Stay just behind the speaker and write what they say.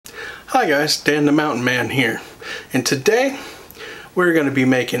Hi guys, Dan the Mountain Man here, and today we're going to be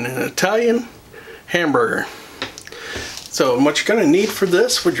making an Italian hamburger. So what you're going to need for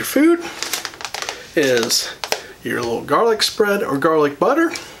this with your food is your little garlic spread or garlic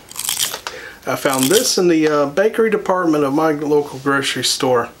butter. I found this in the bakery department of my local grocery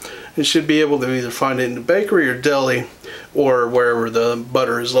store. You should be able to either find it in the bakery or deli or wherever the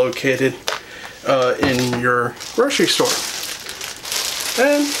butter is located in your grocery store.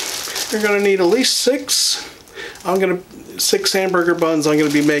 And you're going to need at least six hamburger buns. I'm going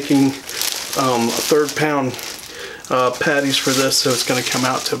to be making a 1/3 pound patties for this, so it's going to come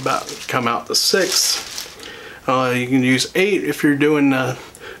out to 6. You can use 8 if you're doing a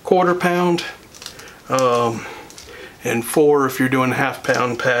 1/4 pound, and 4 if you're doing 1/2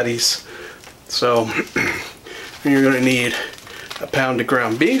 pound patties. So you're going to need a pound of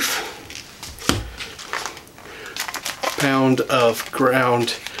ground beef, a pound of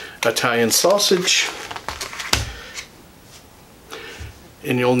ground Italian sausage,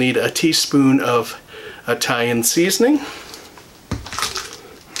 and you'll need a teaspoon of Italian seasoning,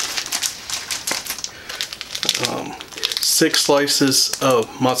 6 slices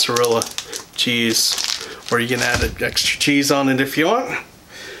of mozzarella cheese, or you can add extra cheese on it if you want.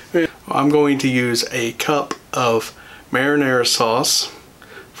 I'm going to use a cup of marinara sauce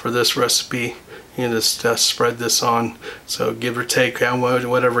for this recipe. You can just spread this on, so give or take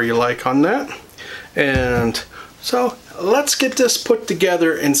whatever you like on that. And so let's get this put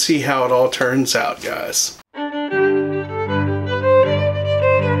together and see how it all turns out, guys.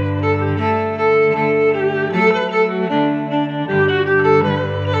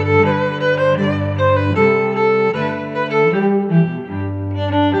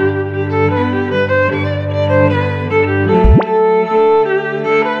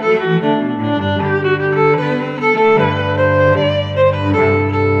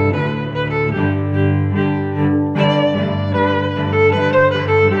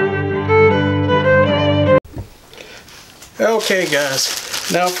 Okay guys,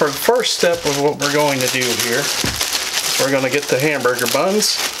 now for the first step of what we're going to do here, we're going to get the hamburger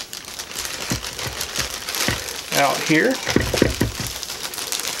buns out here.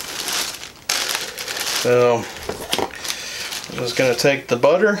 So I'm just going to take the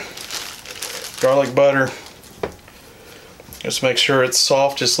butter, garlic butter, just make sure it's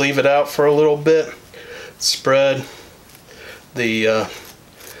soft, just leave it out for a little bit, spread the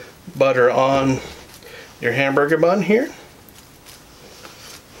butter on your hamburger bun here.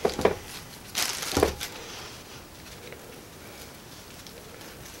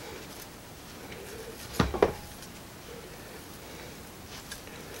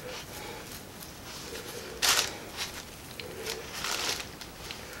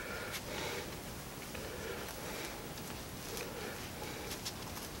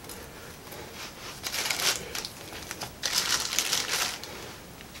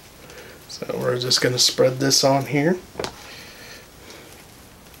 So we're just going to spread this on here.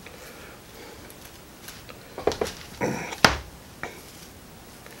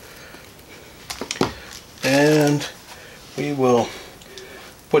 And we will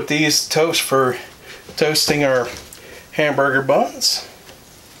put these toast for toasting our hamburger buns.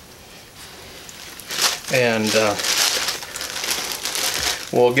 And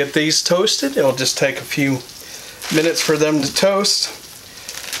we'll get these toasted. It'll just take a few minutes for them to toast.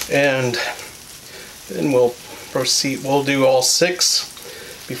 And then we'll proceed. We'll do all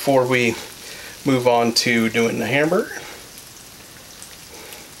 6 before we move on to doing the hamburger.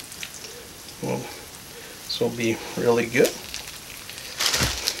 Well, this will be really good.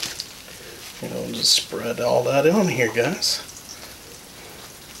 We'll just spread all that on here, guys.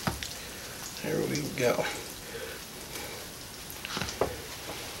 There we go.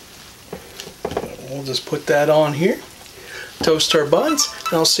 We'll just put that on here. Toast our buns,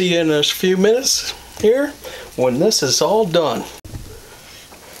 and I'll see you in a few minutes here when this is all done.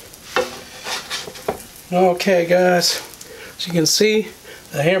 Okay guys, as you can see,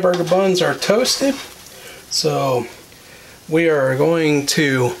 the hamburger buns are toasted, so we are going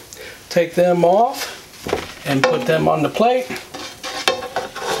to take them off and put them on the plate,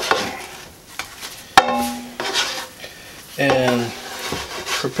 and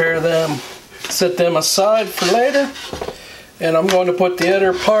prepare them, set them aside for later. And I'm going to put the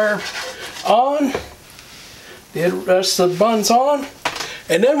other part on, the rest of the buns on,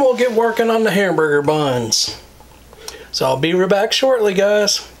 and then we'll get working on the hamburger buns. So I'll be right back shortly,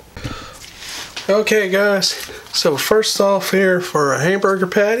 guys. Okay guys, so first off here for our hamburger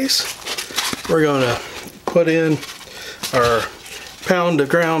patties, we're going to put in our pound of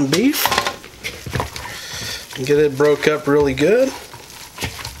ground beef and get it broke up really good.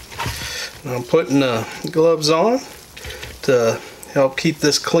 I'm putting the gloves on to help keep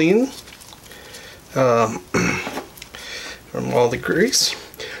this clean from all the grease.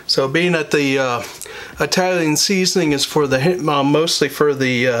 So being that the Italian seasoning is for the mostly for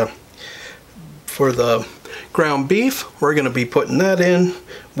the ground beef, we're going to be putting that in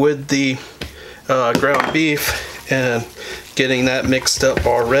with the ground beef and getting that mixed up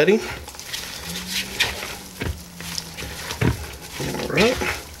already. All right.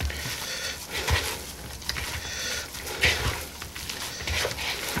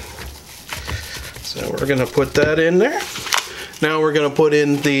 So we're going to put that in there. Now we're going to put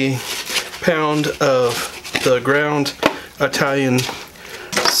in the pound of the ground Italian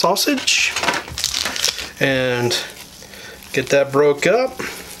sausage and get that broke up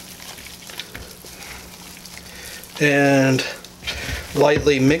and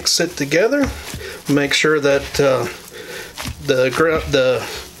lightly mix it together. Make sure that the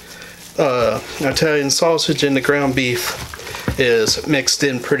Italian sausage and the ground beef is mixed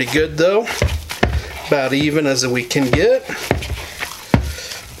in pretty good though, about even as we can get.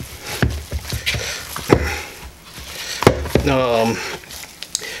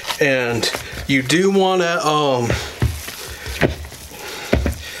 And you do want to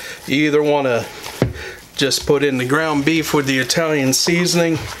you either want to just put in the ground beef with the Italian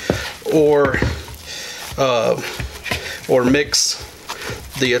seasoning, or mix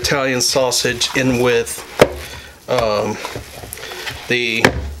the Italian sausage in with the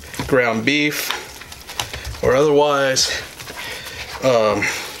ground beef, or otherwise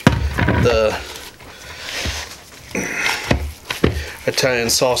the Italian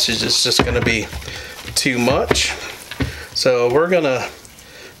sausage is just going to be too much. So we're going to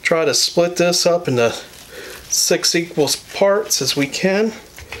try to split this up into 6 equal parts as we can.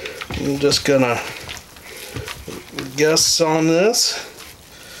 I'm just going to guess on this.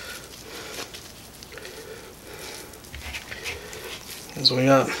 So we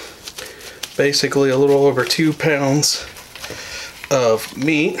got basically a little over 2 pounds of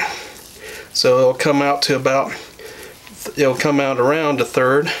meat. So it'll come out to about, it'll come out around a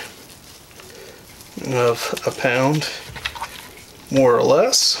third of a pound, more or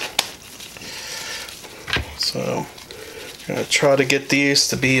less. So I'm going to try to get these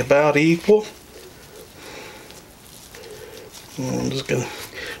to be about equal. I'm just gonna,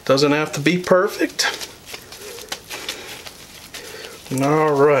 doesn't have to be perfect.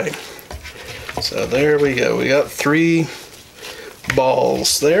 Alright, so there we go. We got 3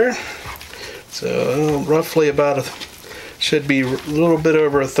 balls there. So roughly about a, should be a little bit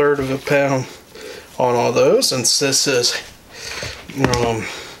over a third of a pound on all those, since this is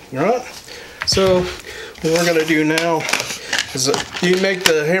right. So what we're gonna do now is you can make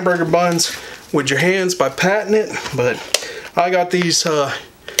the hamburger buns with your hands by patting it, but I got these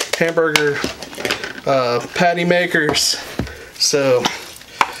hamburger patty makers, so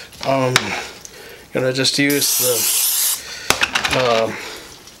I'm gonna just use the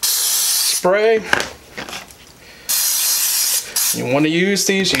spray. You want to use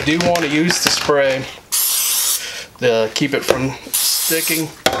these, you do want to use the spray to keep it from sticking.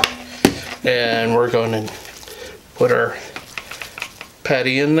 And we're going to put our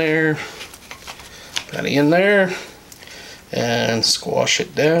patty in there, and squash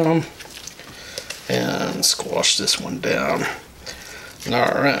it down, and squash this one down.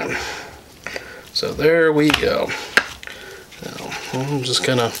 Alright, so there we go. Now, I'm just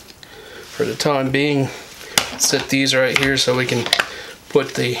gonna, for the time being, set these right here so we can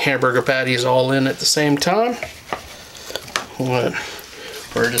put the hamburger patties all in at the same time.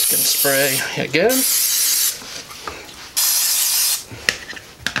 We're just gonna spray again.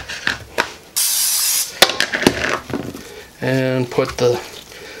 And put the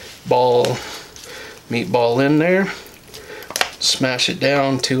meatball in there. Smash it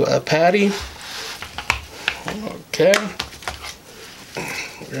down to a patty. Okay.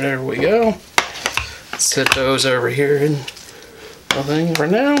 There we go. Set those over here in the thing for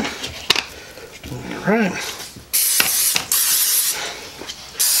now. Alright.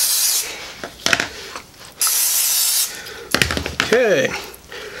 Okay.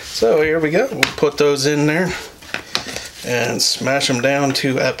 So here we go. We'll put those in there and smash them down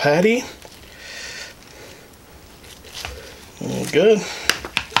to a patty. Good.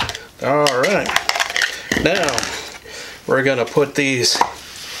 Alright. Now we're gonna put these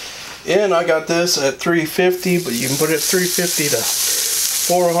in. I got this at 350, but you can put it at 350 to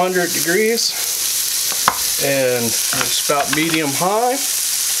 400 degrees, and it's about medium high.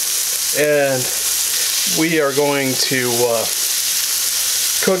 And we are going to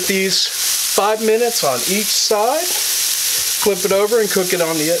cook these 5 minutes on each side, flip it over and cook it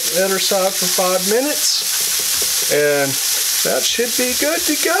on the other side for 5 minutes. And that should be good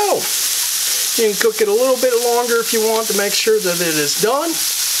to go. You can cook it a little bit longer if you want to make sure that it is done.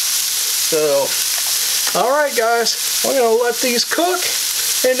 So, alright guys, I'm going to let these cook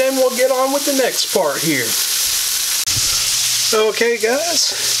and then we'll get on with the next part here. Okay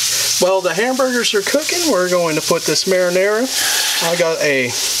guys, while the hamburgers are cooking, we're going to put this marinara. I got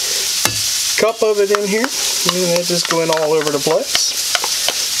a cup of it in here, and it's just going all over the place.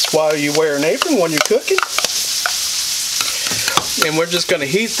 That's why you wear an apron when you're cooking. And we're just going to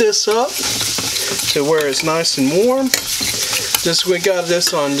heat this up to where it's nice and warm. We got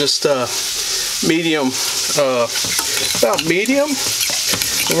this on just medium, about medium.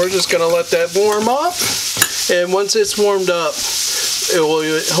 And we're just going to let that warm up. And once it's warmed up,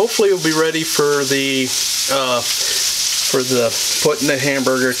 hopefully it'll be ready for the putting the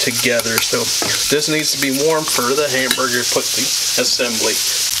hamburger together. So this needs to be warm for the hamburger assembly.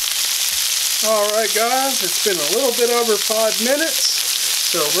 Alright guys, it's been a little bit over 5 minutes.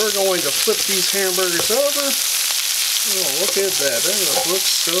 So we're going to flip these hamburgers over. Oh, look at that. That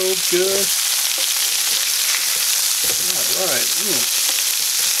looks so good. Alright.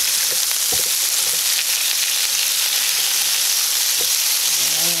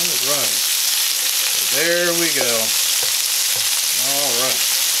 Alright. There we go. Alright.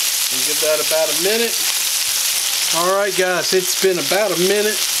 We'll give that about a minute. Alright guys, it's been about a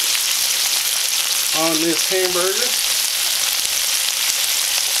minute on this hamburger.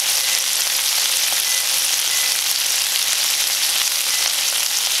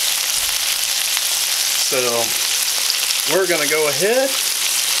 So we're going to go ahead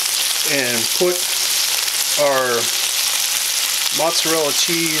and put our mozzarella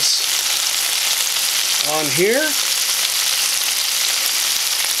cheese on here.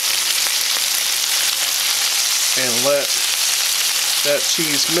 And let that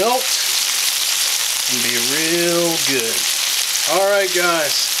cheese melt and be real good. Alright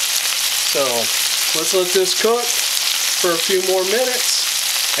guys, so let's let this cook for a few more minutes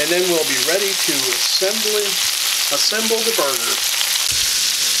and then we'll be ready to assemble the burger.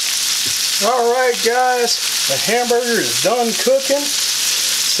 Alright guys, the hamburger is done cooking.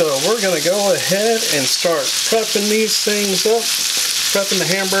 So we're going to go ahead and start prepping these things up, prepping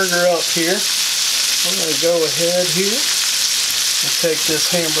the hamburger up here. I'm going to go ahead here and take this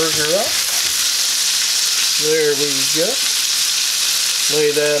hamburger up. There we go. Lay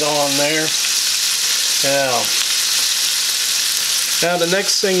that on there. Now the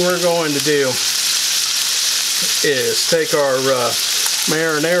next thing we're going to do is take our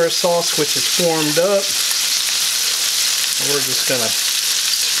marinara sauce, which is formed up. We're just going to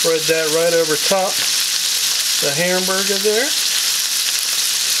spread that right over top the hamburger there.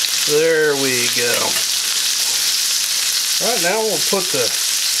 There we go. Alright, now we'll put the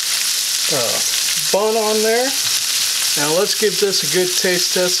bun on there. Now let's give this a good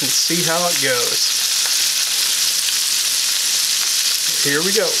taste test and see how it goes. Here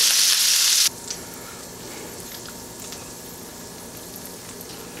we go.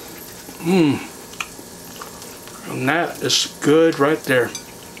 And that is good right there.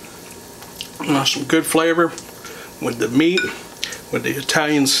 Some good flavor with the meat, with the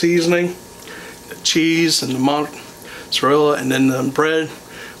Italian seasoning, the cheese and the mozzarella, and then the bread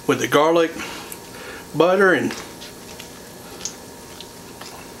with the garlic, butter, and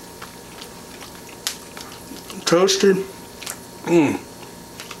toasted. And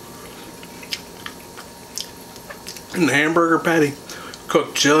the hamburger patty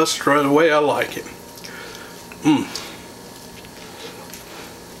cooked just right the way I like it.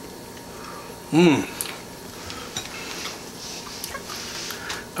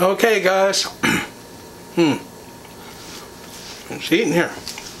 Okay guys, it's eating here.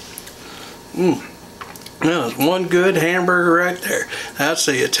 That's one good hamburger right there. That's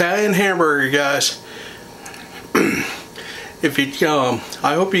the Italian hamburger, guys. If you,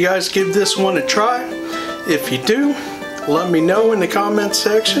 I hope you guys give this one a try. If you do, let me know in the comment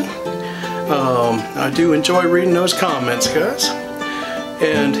section. I do enjoy reading those comments, guys.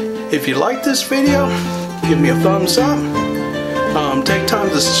 And if you like this video, give me a thumbs up. Take time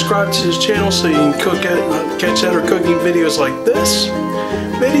to subscribe to this channel so you can catch other cooking videos like this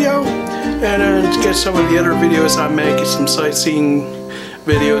video, and get some of the other videos I make, some sightseeing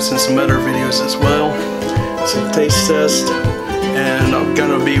videos and some other videos as well, some taste test, and I'm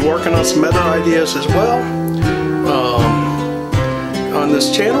going to be working on some other ideas as well on this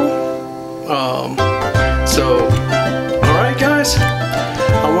channel. So alright guys,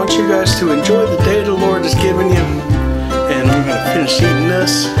 I want you guys to enjoy the day the Lord has given you. And I'm going to finish eating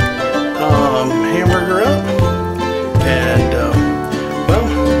this hamburger up, and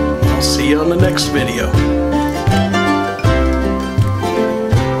I'll see you on the next video.